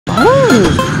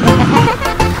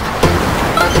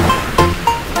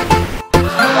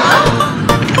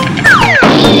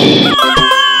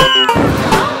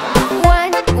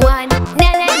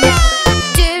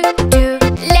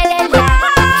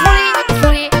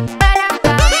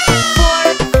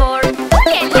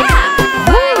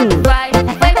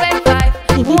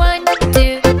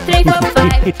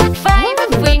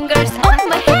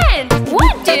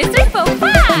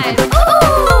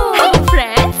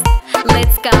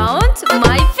count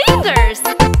my fingers.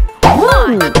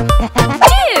 1,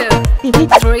 2,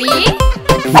 3,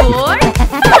 4,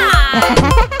 5.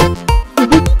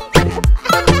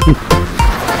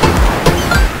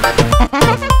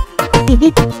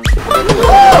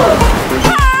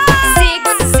 6,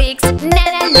 6, na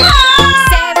na na.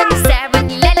 7, 7,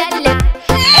 la la la.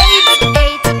 8,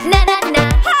 8, na na na.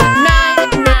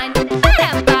 9, 9, ba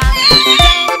ba.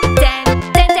 10, 10,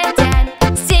 10, 10,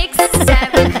 10. 6,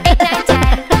 7, 8, 9,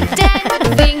 10. 10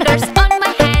 fingers on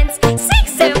my hands.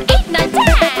 6, 7, 8, 9,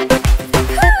 10.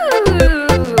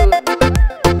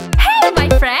 Hey, my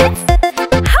friends,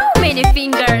 how many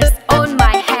fingers on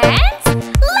my hands?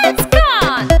 Let's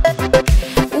count.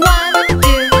 1,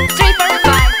 2, 3, 4,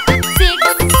 5, 6,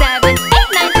 7, 8,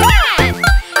 9, 10.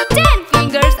 10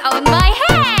 fingers on my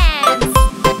hands.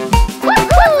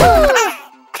 Woohoo!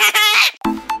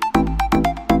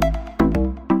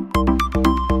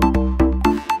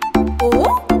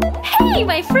 Oh, hey,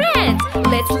 my friends,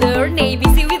 let's learn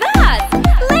ABC with us.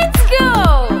 Let's go!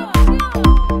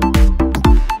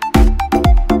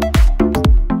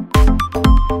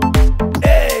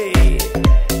 A,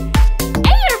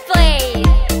 Airplane,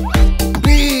 B,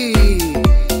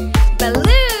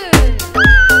 balloon,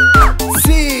 C,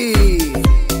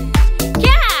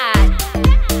 cat,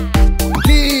 D,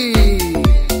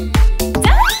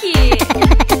 donkey,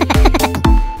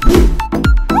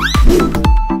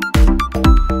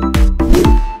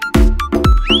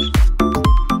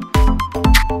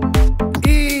 E,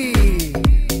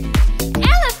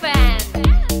 elephant,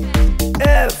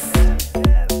 F,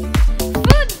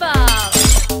 football,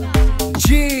 G,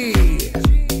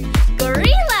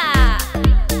 gorilla,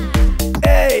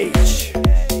 H,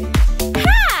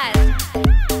 hat,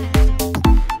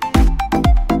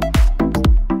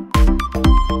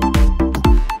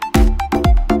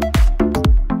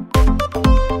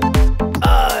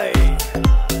 I,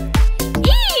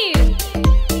 eve,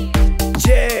 J,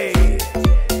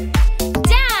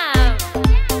 dam,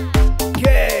 K,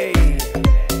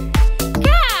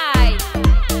 kite,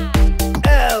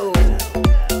 L,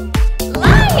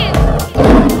 lion,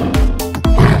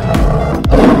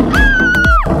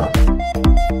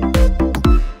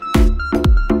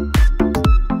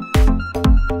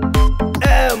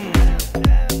 M,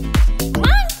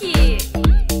 monkey,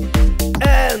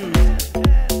 N,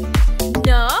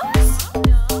 nose,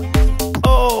 O,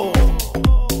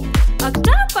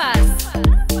 octopus,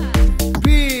 P,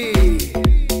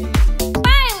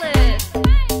 pilot,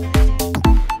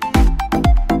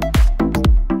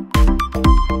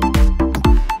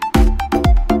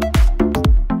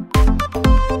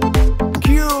 Q,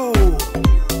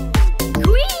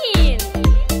 queen,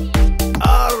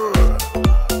 R,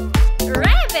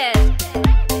 rabbit,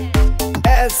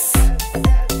 S,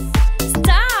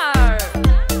 star,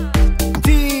 T,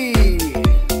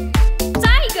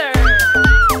 tiger,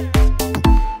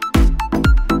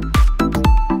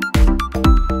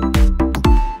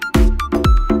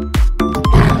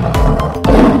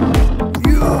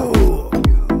 U,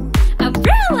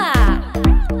 umbrella,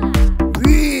 V,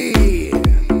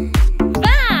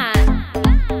 van,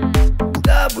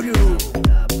 W,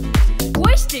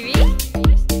 watch TV,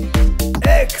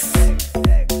 X,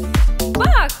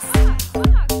 box,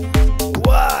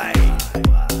 Y,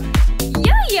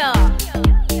 yo-yo,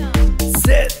 Z,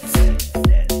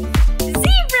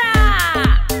 zebra.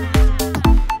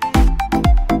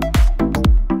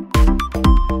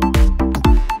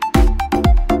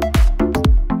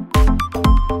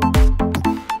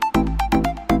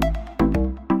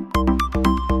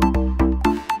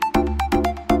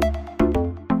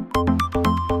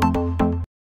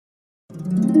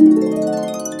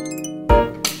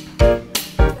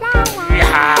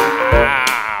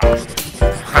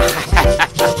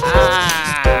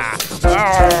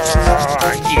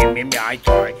 Give me my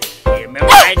toy. Give me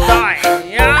my toy.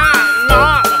 Yeah, no.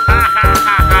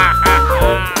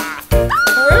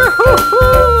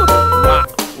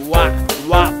 Wa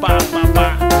wa pa pa pa.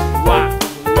 Wa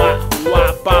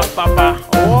pa pa pa.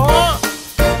 Oh.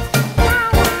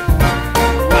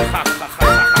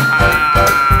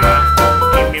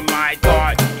 Give me my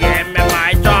toy. Give me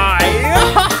my toy.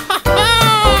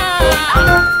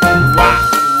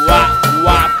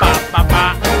 Wa pa pa pa.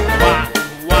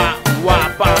 Wa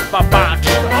pa pa pa.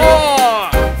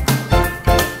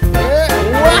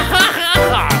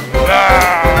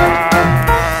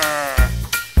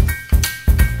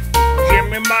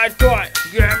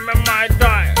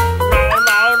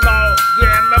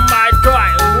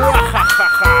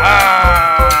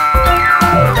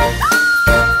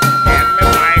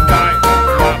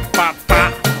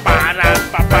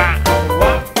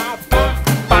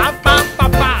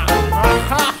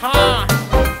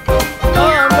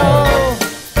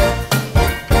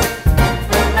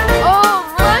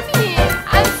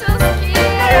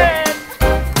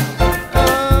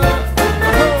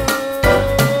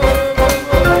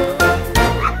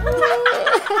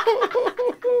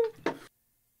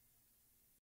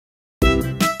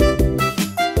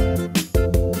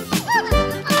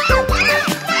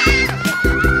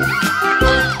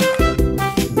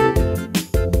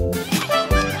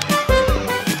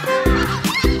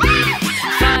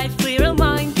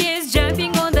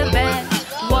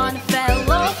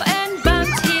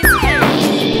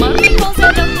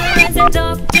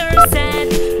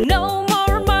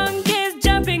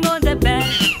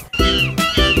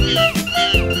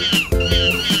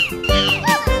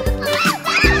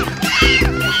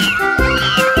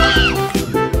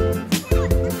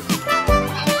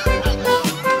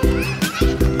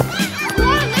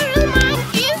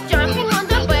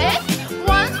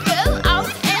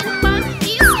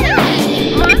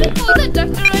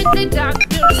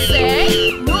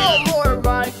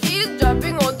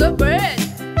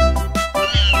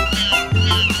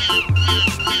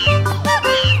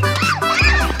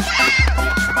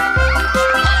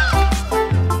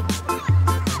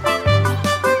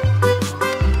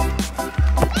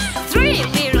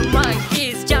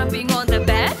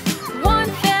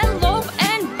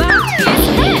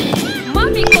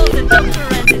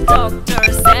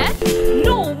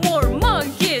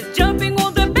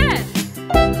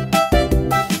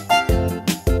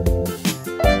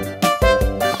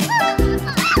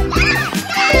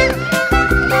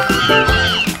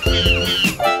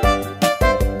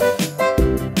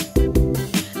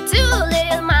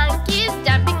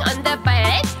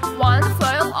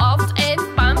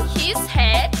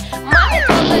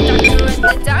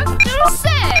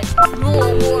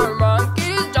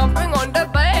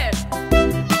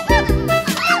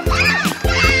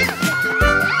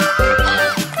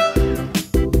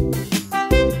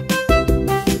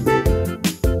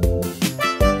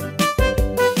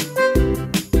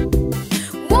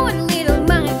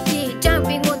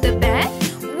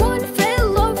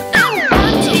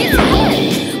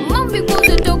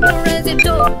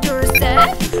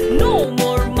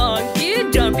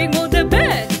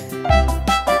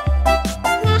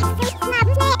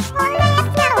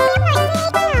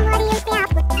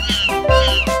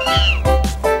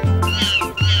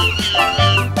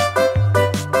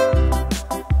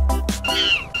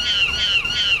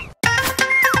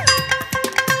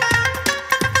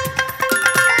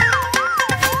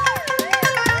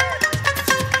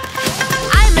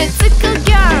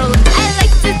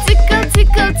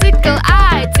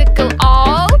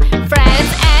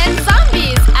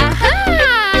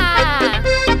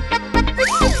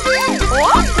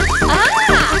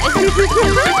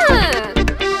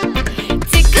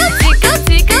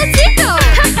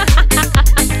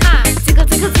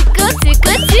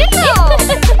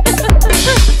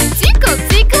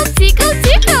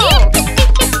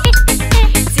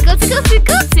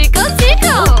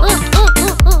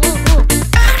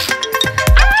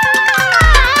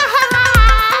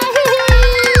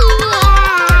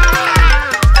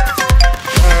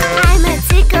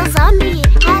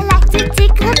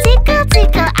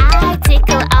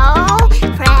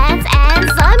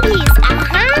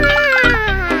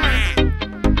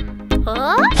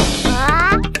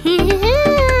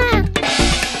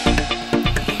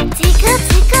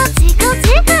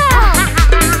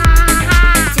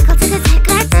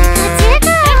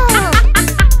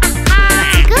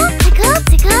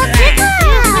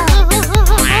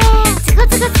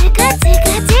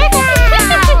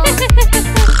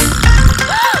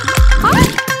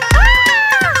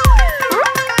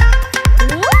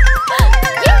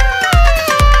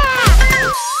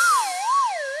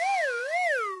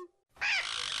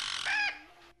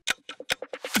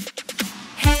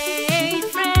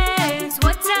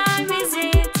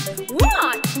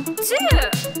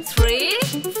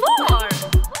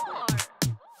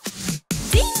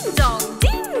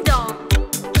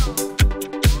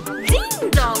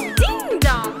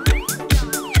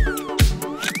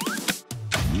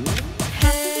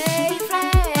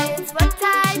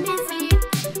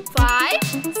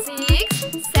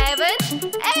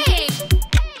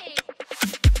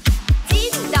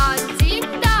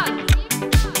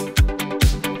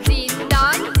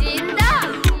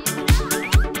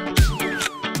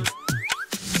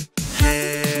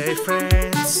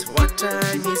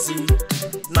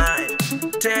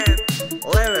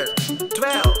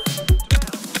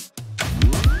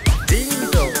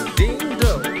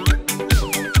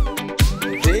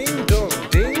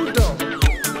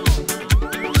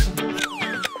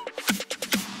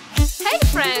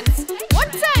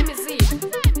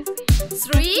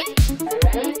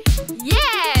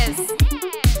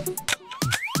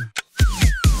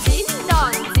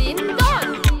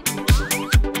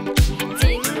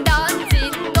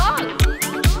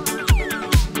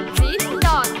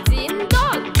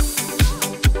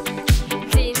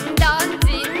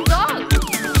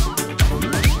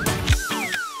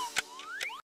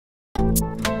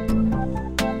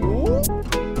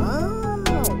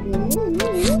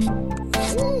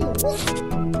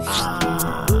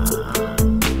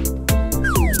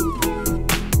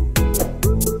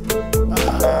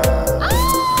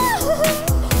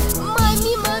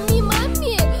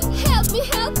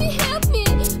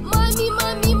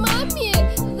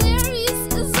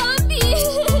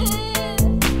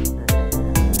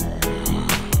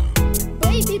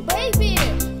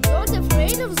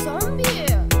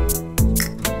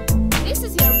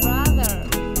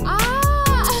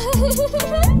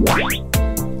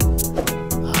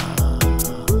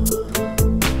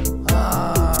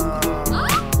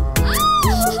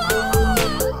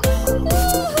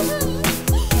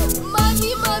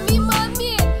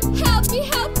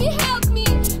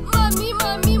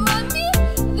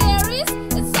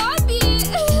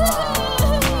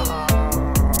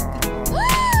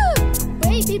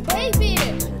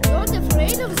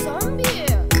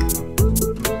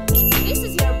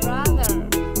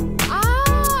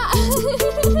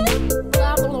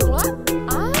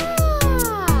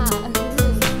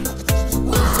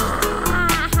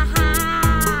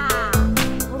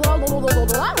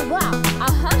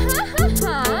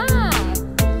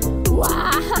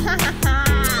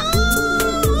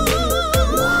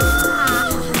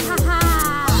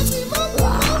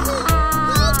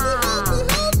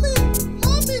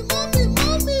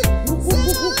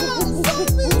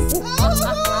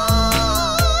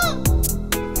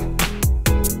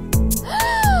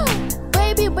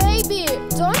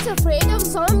 afraid of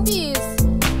zombies.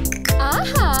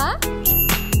 Aha!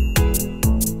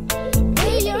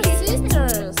 They're your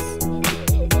sisters.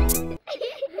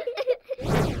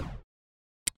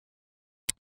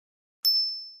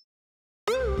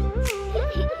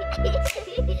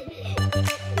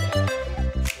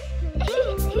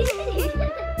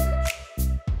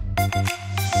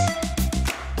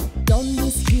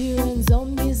 Zombies here and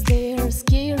zombies there,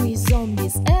 scary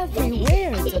zombies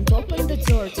everywhere. Don't open the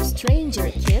door to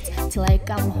stranger kids till I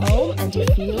come home and you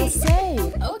feel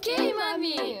safe. Okay,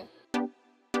 mommy.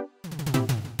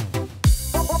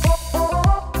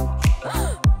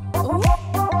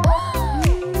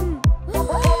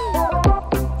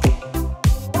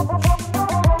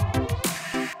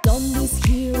 Zombies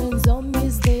here and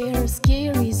zombies there,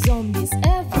 scary zombies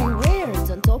everywhere.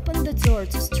 Don't open the door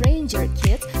to stranger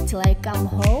kids till I come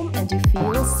home and you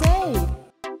feel safe.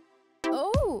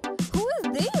 Oh, who is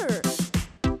there?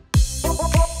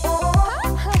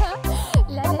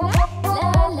 La la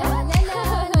la la la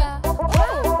la la.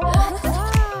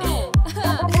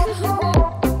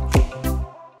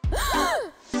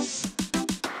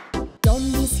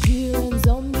 Zombies here and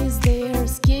zombies there,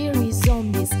 scary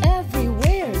zombies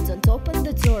everywhere. Don't open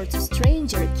the door to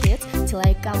stranger kids till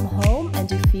I come home and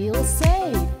you feel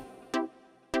safe.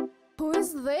 Who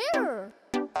is there?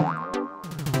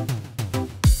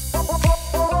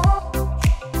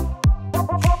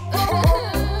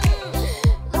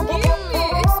 Give me,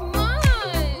 it's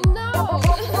mine. No.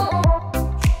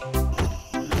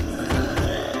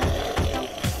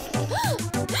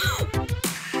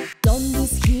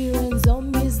 Zombies here and zombies